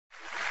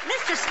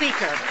Mr.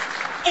 Speaker,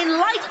 in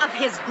light of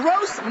his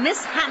gross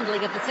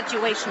mishandling of the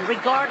situation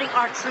regarding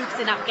our troops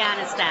in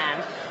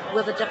Afghanistan,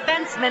 will the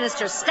Defence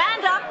Minister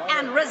stand up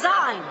and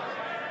resign?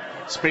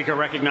 Speaker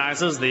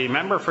recognizes the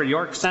member for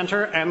York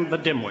Centre and the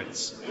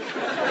Dimwits.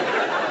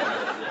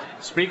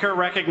 Speaker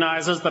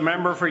recognizes the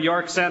member for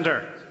York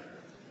Centre.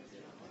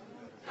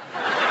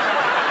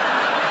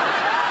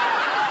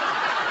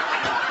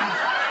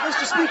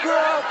 Mr. Speaker,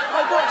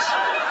 my voice.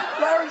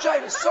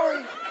 Laryngitis,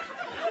 sorry.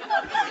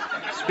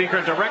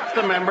 Speaker directs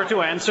the member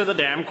to answer the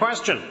damn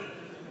question.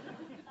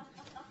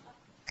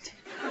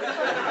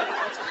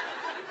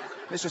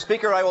 Mr.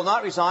 Speaker, I will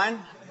not resign.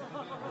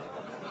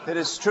 It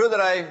is true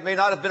that I may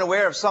not have been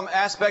aware of some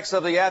aspects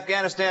of the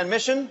Afghanistan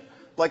mission,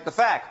 like the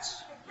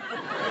facts.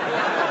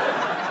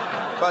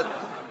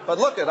 But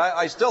look,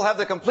 I still have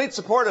the complete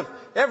support of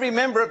every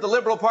member of the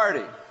Liberal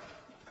Party.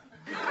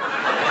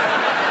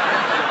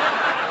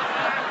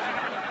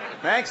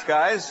 Thanks,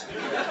 guys.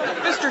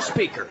 Mr.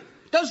 Speaker,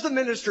 does the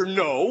minister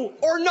know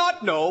or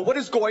not know what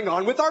is going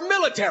on with our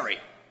military?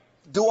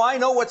 Do I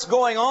know what's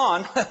going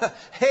on?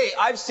 Hey,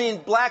 I've seen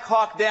Black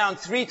Hawk Down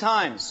 3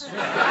 times.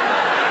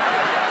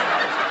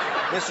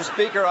 Mr.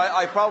 Speaker,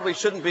 I probably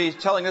shouldn't be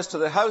telling this to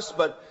the House,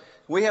 but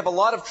we have a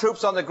lot of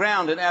troops on the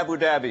ground in Abu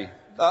Dhabi,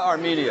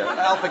 Armenia,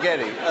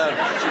 Alphagetti.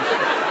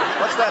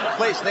 What's that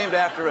place named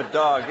after a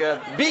dog?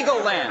 Beagle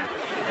Land.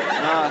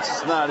 No,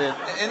 that's not it.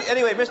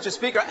 Anyway, Mr.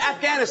 Speaker,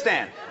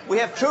 Afghanistan. We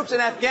have troops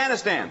in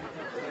Afghanistan,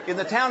 in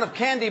the town of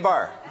Candy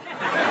Bar.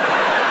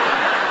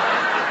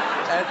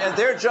 And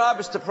their job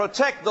is to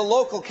protect the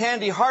local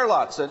candy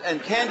harlots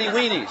and candy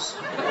weenies.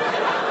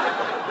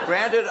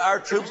 Granted, our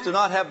troops do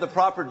not have the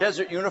proper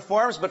desert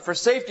uniforms, but for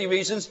safety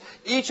reasons,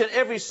 each and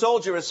every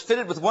soldier is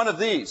fitted with one of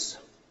these.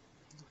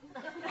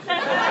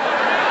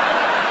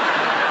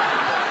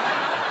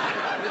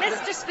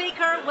 Mr.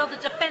 Speaker, will the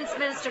Defence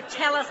Minister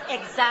tell us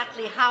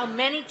exactly how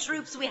many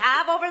troops we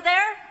have over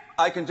there?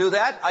 I can do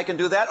that.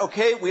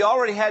 Okay, we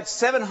already had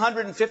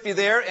 750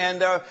 there,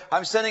 and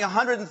I'm sending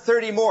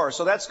 130 more,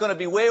 so that's going to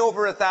be way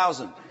over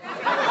 1,000.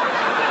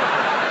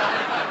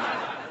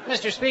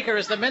 Mr. Speaker,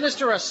 is the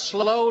minister a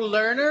slow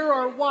learner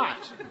or what?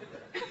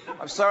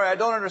 I'm sorry, I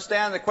don't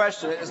understand the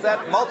question. Is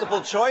that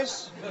multiple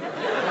choice?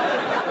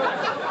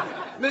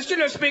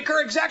 Mr. Speaker,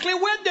 exactly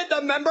when did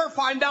the member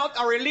find out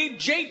our elite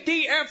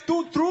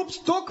JTF-2 troops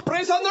took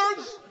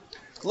prisoners?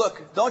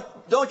 Look,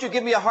 don't you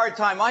give me a hard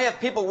time. I have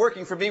people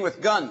working for me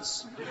with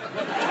guns.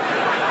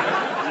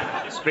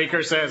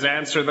 Speaker says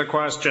answer the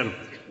question.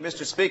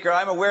 Mr. Speaker,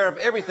 I'm aware of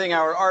everything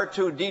our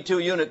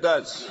R2-D2 unit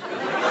does.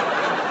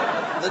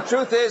 The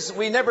truth is,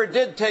 we never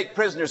did take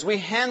prisoners. We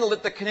handled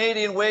it the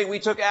Canadian way. We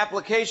took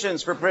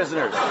applications for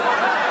prisoners.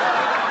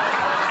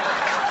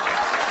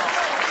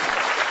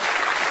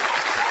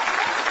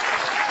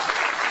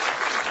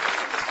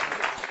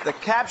 The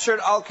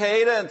captured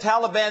Al-Qaeda and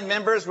Taliban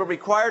members were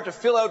required to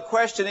fill out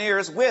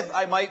questionnaires with,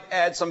 I might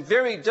add, some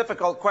very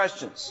difficult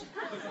questions.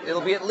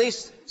 It'll be at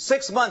least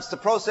 6 months to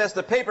process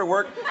the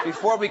paperwork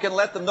before we can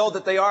let them know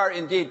that they are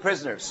indeed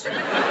prisoners.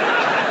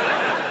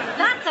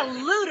 That's a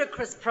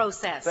ludicrous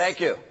process.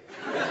 Thank you.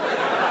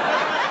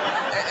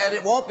 And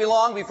it won't be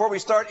long before we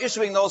start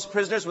issuing those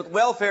prisoners with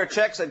welfare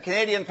checks and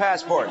Canadian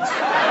passports.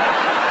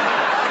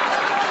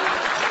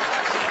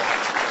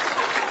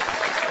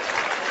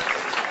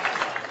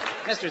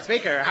 Mr.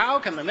 Speaker, how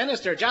can the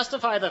minister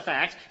justify the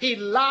fact he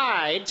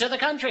lied to the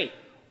country?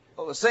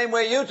 Well, the same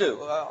way you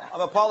do.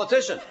 I'm a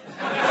politician.